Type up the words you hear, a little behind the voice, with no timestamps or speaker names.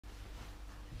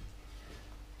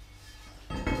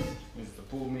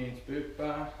poor man's burke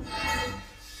bar.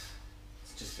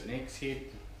 It's just an X head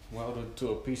welded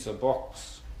to a piece of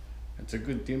box. It's a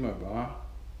good demo bar,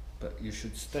 but you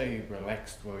should stay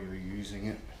relaxed while you're using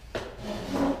it.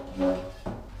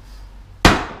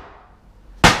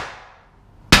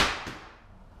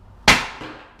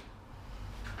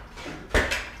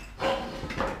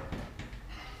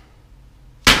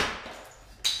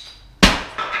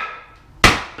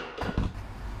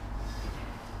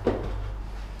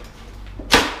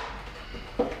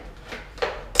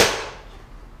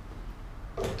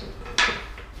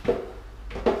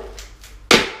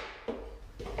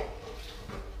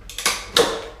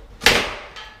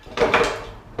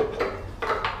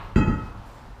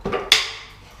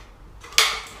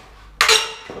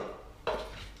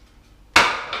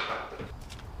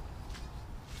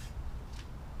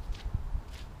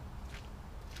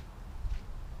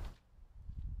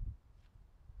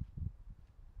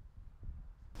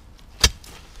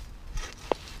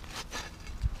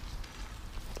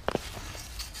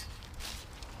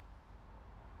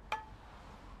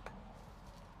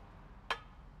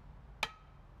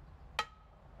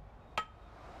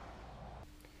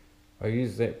 I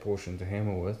use that portion to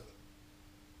hammer with.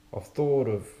 I've thought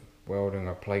of welding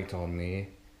a plate on there,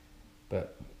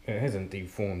 but it hasn't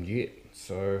deformed yet,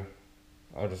 so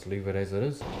I'll just leave it as it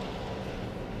is.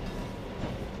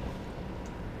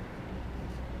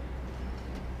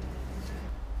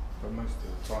 But most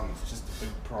of the time it's just a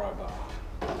big pry bar.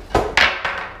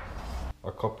 I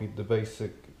copied the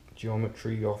basic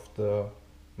geometry off the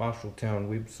Marshalltown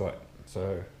website,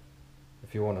 so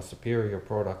if you want a superior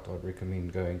product, I'd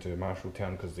recommend going to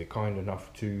Marshalltown because they're kind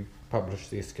enough to publish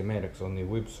their schematics on their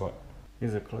website.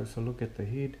 Here's a closer look at the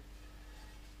head.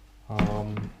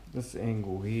 This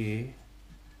angle here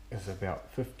is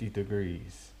about 50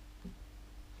 degrees.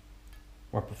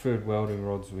 My preferred welding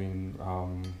rods when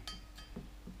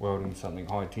welding something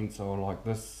high tensile like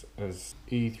this is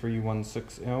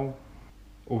E316L.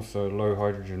 Also low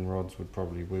hydrogen rods would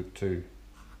probably work too.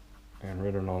 And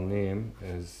written on them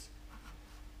is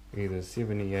either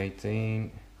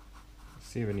 7018,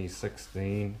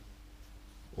 7016,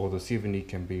 or the 70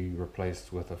 can be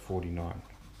replaced with a 49.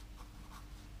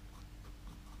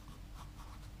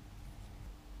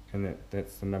 And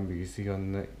that's the number you see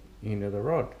on the end of the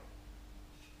rod.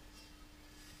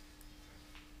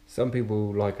 Some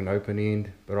people like an open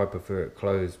end, but I prefer it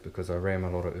closed because I ram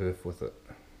a lot of earth with it.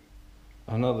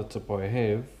 Another tip I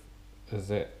have is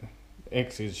that the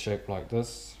X is shaped like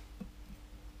this.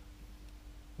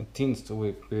 It tends to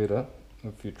work better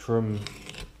if you trim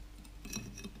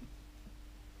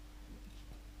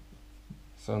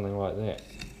something like that,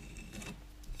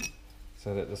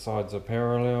 so that the sides are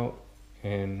parallel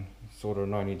and sort of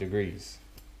 90 degrees,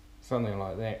 something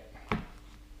like that.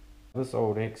 This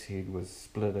old X head was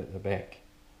split at the back.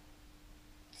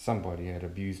 Somebody had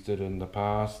abused it in the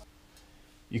past.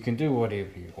 You can do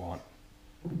whatever you want,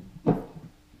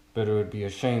 but it would be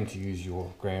a shame to use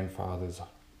your grandfather's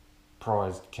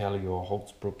prized Kelly or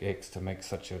Holtzbrook X to make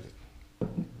such a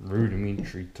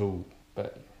rudimentary tool.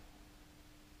 But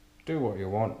do what you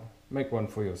want, make one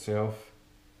for yourself,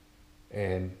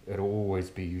 and it'll always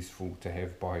be useful to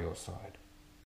have by your side.